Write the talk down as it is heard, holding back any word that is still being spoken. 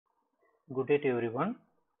Good day to everyone.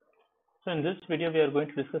 So in this video we are going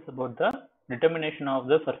to discuss about the determination of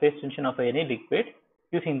the surface tension of any liquid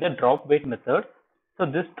using the drop weight method. So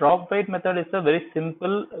this drop weight method is a very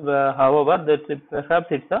simple, however that perhaps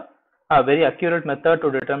it's a very accurate method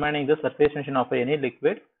to determining the surface tension of any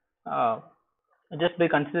liquid. Just by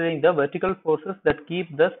considering the vertical forces that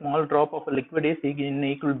keep the small drop of a liquid is in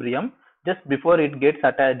equilibrium just before it gets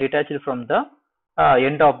detached from the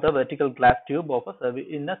end of the vertical glass tube of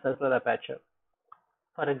in a circular aperture.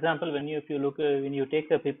 For example, when you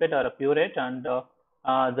take a pipette or a pipette and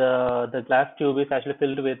the glass tube is actually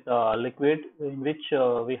filled with liquid in which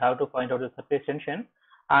we have to find out the surface tension,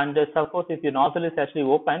 and suppose if the nozzle is actually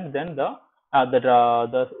open, then the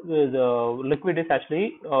liquid is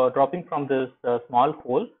actually dropping from this small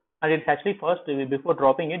hole, and it's actually first before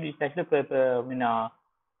dropping it's actually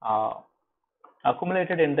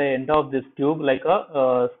accumulated in the end of this tube like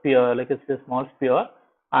a sphere, like a small sphere.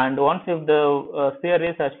 And once if the sphere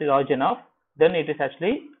is actually large enough, then it is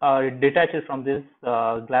actually detached from this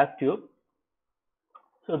glass tube.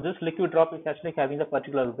 So this liquid drop is actually having a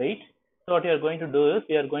particular weight. So what we are going to do is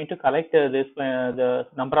we are going to collect the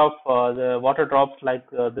number of the water drops like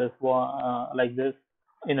this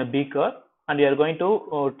in a beaker, and we are going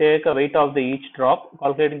to take a weight of the each drop,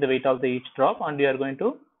 calculating the weight of the each drop, and we are going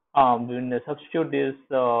to substitute this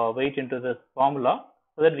weight into this formula,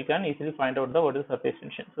 so that we can easily find out what is surface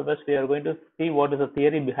tension. So first we are going to see what is the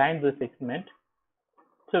theory behind this experiment.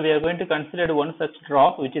 So we are going to consider one such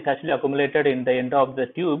drop which is actually accumulated in the end of the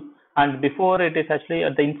tube, and before it is actually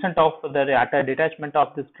at the instant of the detachment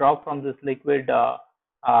of this drop from this liquid,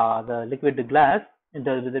 the liquid glass in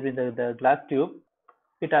the glass tube,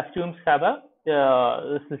 it assumes have a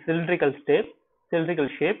cylindrical shape.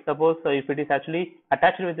 Suppose if it is actually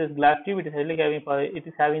attached with this glass tube, it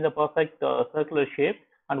is having the perfect circular shape,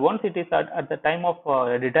 and once it is at the time of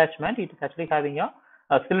detachment, it is actually having a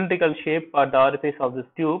cylindrical shape at the orifice of this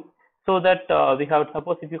tube. So that we have,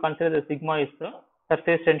 suppose if you consider the sigma is the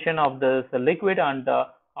surface tension of this liquid, and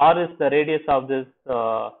r is the radius of this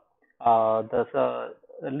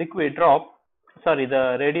liquid drop, sorry,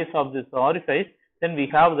 the radius of this orifice, then we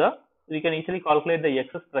can easily calculate the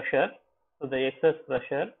excess pressure. So the excess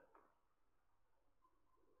pressure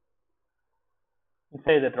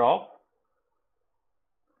inside the drop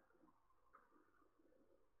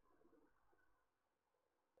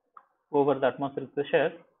over the atmospheric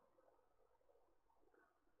pressure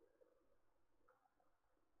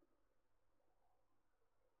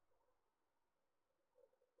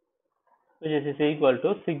which is equal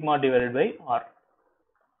to sigma divided by r.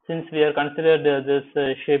 Since we are considered this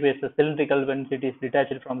shape is cylindrical when it is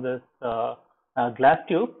detached from this glass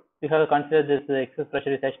tube, we have considered this excess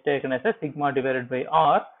pressure is taken as a sigma divided by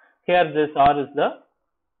r. Here this r is the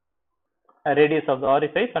radius of the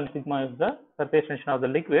orifice and sigma is the surface tension of the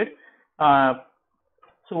liquid.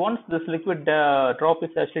 So once this liquid drop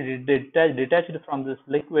is actually detached from this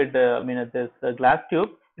liquid, this glass tube,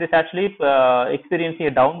 it is actually experiencing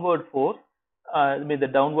a downward force, with the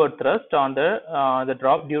downward thrust on the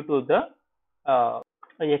drop due to the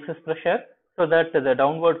excess pressure. So that the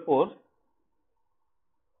downward force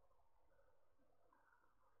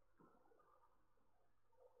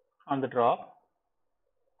on the drop,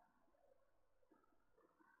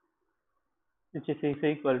 which is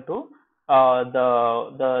equal to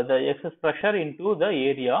the excess pressure into the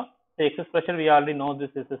area. The excess pressure, we already know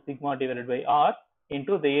this is a sigma divided by r,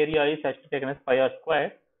 into the area is actually taken as pi r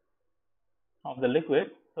square of the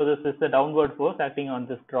liquid. So this is the downward force acting on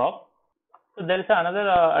this drop. So there is another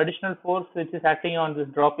additional force which is acting on this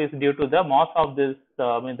drop is due to the mass of this,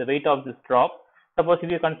 the weight of this drop. Suppose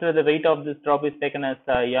if you consider the weight of this drop is taken as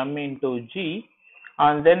m into g,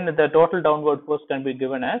 and then the total downward force can be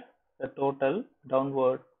given as the total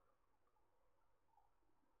downward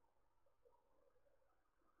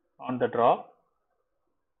on the drop,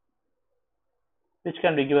 which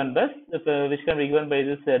can be given by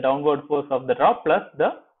this downward force of the drop plus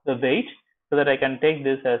the weight, so that I can take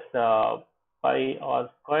this as pi r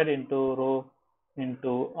squared into rho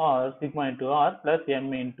into r, sigma into r plus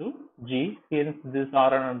m into g. Hence this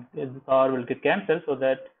r and this r will get cancelled, so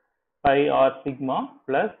that pi r sigma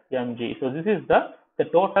plus mg. So this is the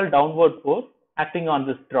total downward force acting on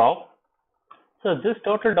this drop. So this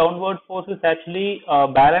total downward force is actually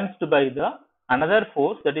balanced by the another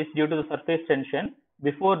force that is due to the surface tension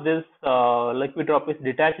before this liquid drop is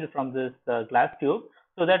detached from this glass tube.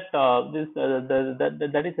 So that the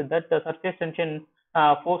surface tension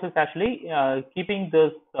force is actually keeping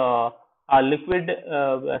this liquid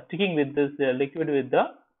sticking with this liquid with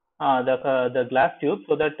the glass tube,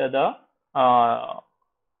 so that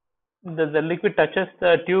the liquid touches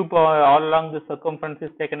the tube all along the circumference is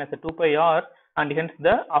taken as a 2 pi r, and hence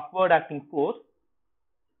the upward acting force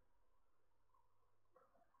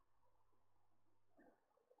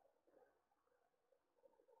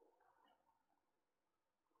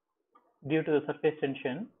due to the surface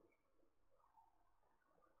tension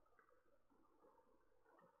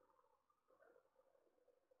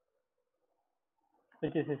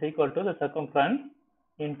which is equal to the circumference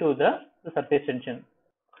into the surface tension.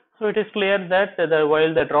 So it is clear that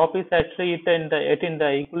while the drop is actually in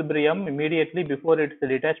the equilibrium immediately before its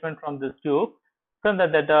detachment from this tube, so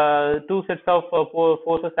that the two sets of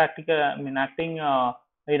forces acting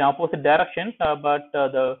in opposite directions, but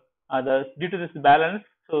due to this balance,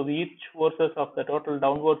 so each forces of the total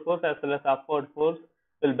downward force as well as upward force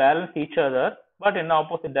will balance each other, but in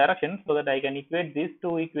opposite directions, so that I can equate these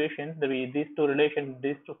two equations, these two relations,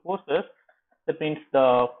 these two forces. That means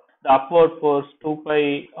the upward force 2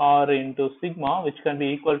 pi r into sigma, which can be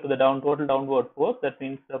equal to the total downward force. That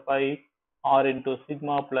means the pi r into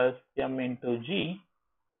sigma plus m into g.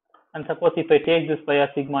 And suppose if I take this pi r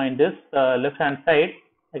sigma in this left hand side,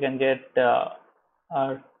 I can get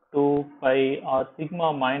 2 pi r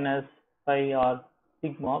sigma minus pi r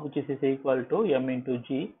sigma, which is equal to m into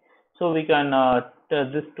g. So we can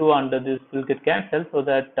this 2 under this will get cancelled, so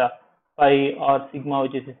that pi r sigma,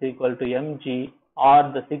 which is equal to mg,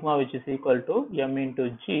 or the sigma, which is equal to m into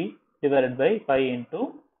g divided by pi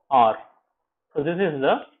into r. So this is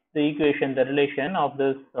the equation, the relation of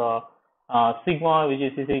this sigma, which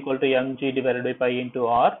is equal to mg divided by pi into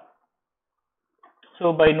r.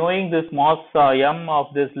 So by knowing this mass m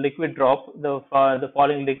of this liquid drop, the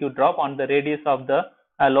falling liquid drop on the radius of the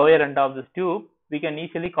lower end of this tube, we can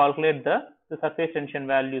easily calculate the surface tension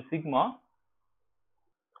value sigma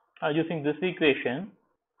using this equation.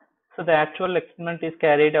 So the actual experiment is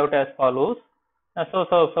carried out as follows. So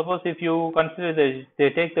suppose if you consider this, they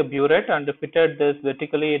take the burette and fitted this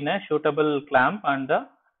vertically in a shootable clamp, and the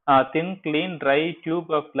thin, clean, dry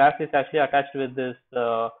tube of glass is actually attached with this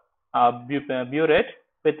burette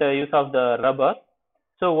with the use of the rubber.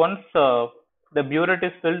 So once the burette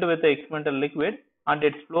is filled with the experimental liquid and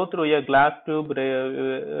its flow through a glass tube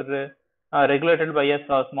regulated by a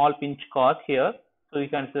small pinch gauge here. So you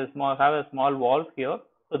can have a small valve here.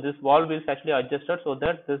 So this valve is actually adjusted so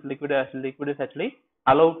that this liquid is actually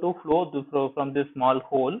allowed to flow from this small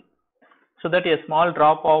hole, so that a small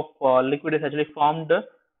drop of liquid is actually formed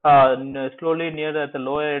slowly near the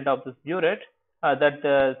lower end of this burette. That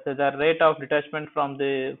the rate of detachment from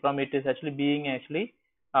it is actually being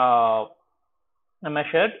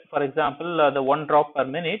measured. For example, the 1 drop per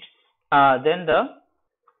minute. Then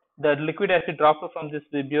the liquid actually dropped from this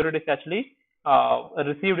burette is actually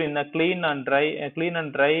received in a clean and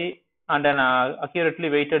dry and an accurately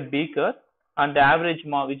weighted beaker, and the average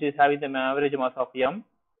mass, which is having the average mass of m.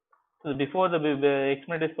 So before the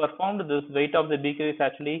experiment is performed, this weight of the beaker is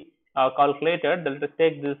actually calculated. Let us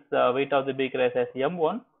take this weight of the beaker as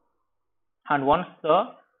m1, and once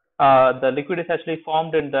the liquid is actually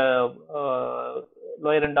formed in the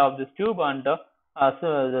lower end of this tube, and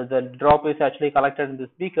so the drop is actually collected in this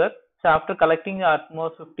beaker. So after collecting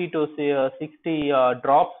almost 50 to 60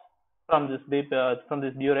 drops from this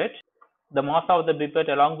burette, the mass of the pipette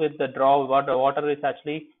along with the water is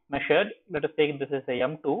actually measured. Let us take this as a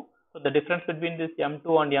m2. So the difference between this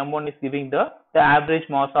m2 and m1 is giving the average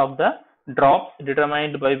mass of the drops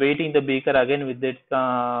determined by weighting the beaker again with its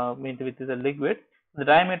with the liquid. The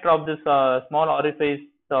diameter of this small orifice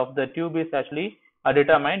of the tube is actually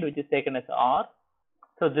determined, which is taken as r.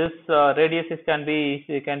 So this radius can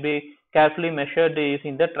be carefully measured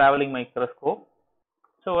using the traveling microscope.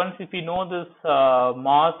 So once if we know this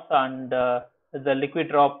mass and the liquid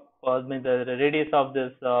drop, the radius of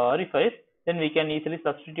this orifice, then we can easily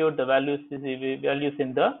substitute the values in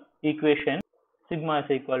the equation. Sigma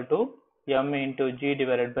is equal to m into g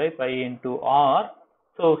divided by pi into r.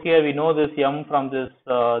 So here we know this m from this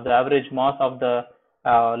the average mass of the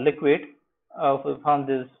liquid from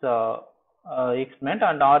this experiment,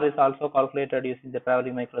 and r is also calculated using the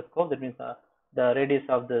traveling microscope. That means the radius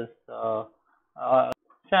of this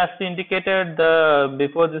as indicated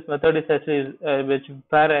before, this method is actually which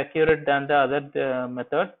far accurate than the other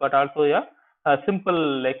method, but also a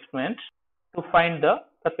simple experiment to find the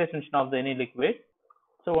surface tension of any liquid.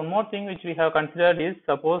 So one more thing which we have considered is,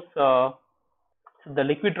 suppose the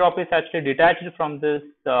liquid drop is actually detached from this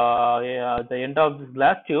the end of this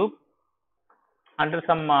glass tube. Under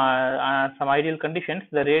some ideal conditions,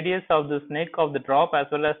 the radius of the snake of the drop as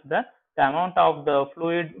well as the amount of the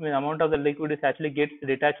fluid, amount of the liquid is actually gets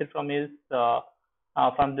detached from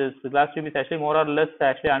from this glass tube is actually more or less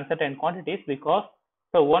actually uncertain quantities, because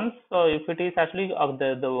So once if it is actually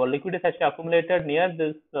the liquid is actually accumulated near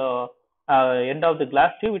this end of the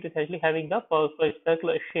glass tube, it is actually having the perfect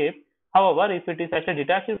circular shape. However, if it is actually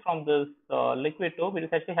detached from this liquid tube, it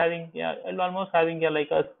is actually having almost having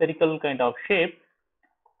like a spherical kind of shape.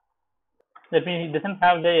 That means it doesn't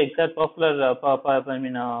have the exact popular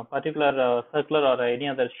particular circular or any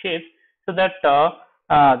other shapes. So that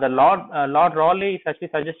the Lord Rayleigh is actually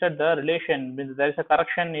suggested the relation, means there is a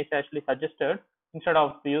correction is actually suggested. Instead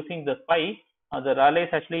of using the pi, the Rayleigh is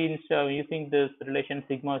actually using this relation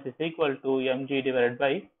sigma is equal to mg divided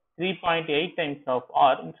by 3.8 times of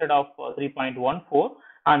r instead of 3.14,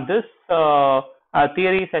 and this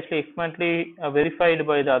theory is actually experimentally verified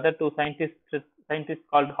by the other two scientists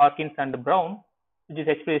called Hawkins and Brown, which is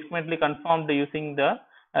actually experimentally confirmed using the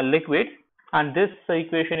liquids, and this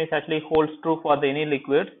equation is actually holds true for the any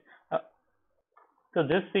liquids. So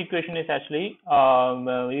this equation is actually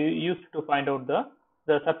used to find out the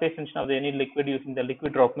surface tension of any liquid using the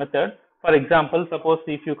liquid drop method. For example, suppose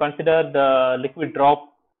if you consider the liquid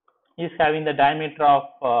drop is having the diameter of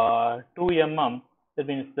 2 mm, that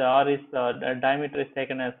means the R is the diameter is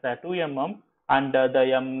taken as 2 mm, and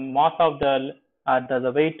the mass of the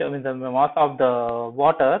weight, I mean the mass of the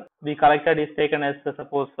water we collected is taken as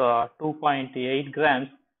suppose 2.8 grams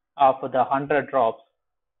of the 100 drops.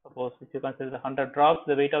 Suppose if you consider the 100 drops,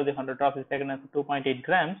 the weight of the 100 drops is taken as 2.8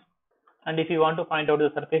 grams. And if you want to find out the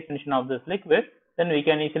surface tension of this liquid, then we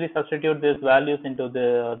can easily substitute these values into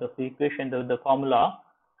the equation, the formula,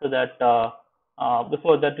 so that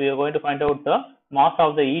before that we are going to find out the mass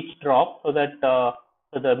of the each drop, so that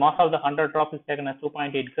so the mass of the 100 drops is taken as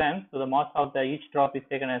 2.8 grams. So the mass of the each drop is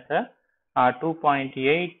taken as a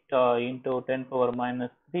 2.8 into 10 power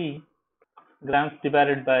minus 3 grams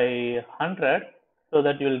divided by 100, so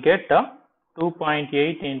that you will get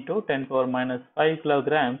 2.8 into 10 power minus 5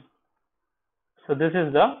 kilograms. So this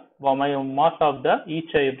is the mass of the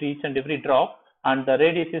each and every drop, and the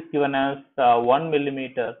radius is given as 1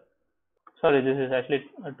 millimeter. Sorry, this is actually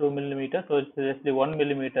 2 millimeter, so it's actually 1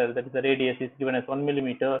 millimeter, that is the radius is given as 1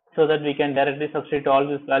 millimeter, so that we can directly substitute all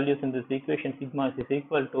these values in this equation. Sigma is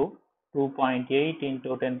equal to 2.8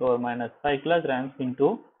 into 10 power minus 5 kilograms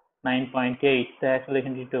into 9.8, the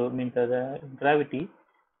acceleration due to means the gravity,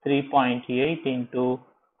 3.8 into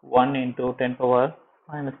 1 into 10 power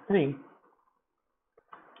minus 3,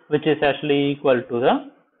 which is actually equal to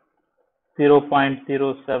the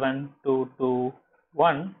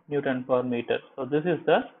 0.07221 Newton per meter. So this is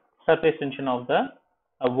the surface tension of the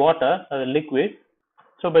water, the liquid.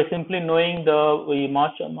 So by simply knowing the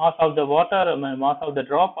mass of the water, mass of the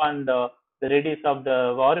drop, and the radius of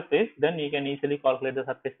the orifice, then you can easily calculate the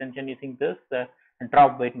surface tension using this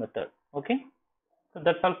Dropweight method. Okay, so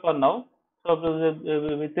that's all for now. So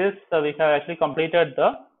with this, we have actually completed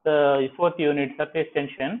the fourth unit, surface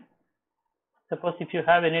tension. Suppose if you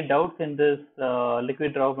have any doubts in this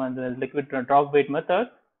liquid drop and the liquid Dropweight method,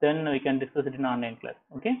 then we can discuss it in online class.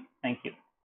 Okay, thank you.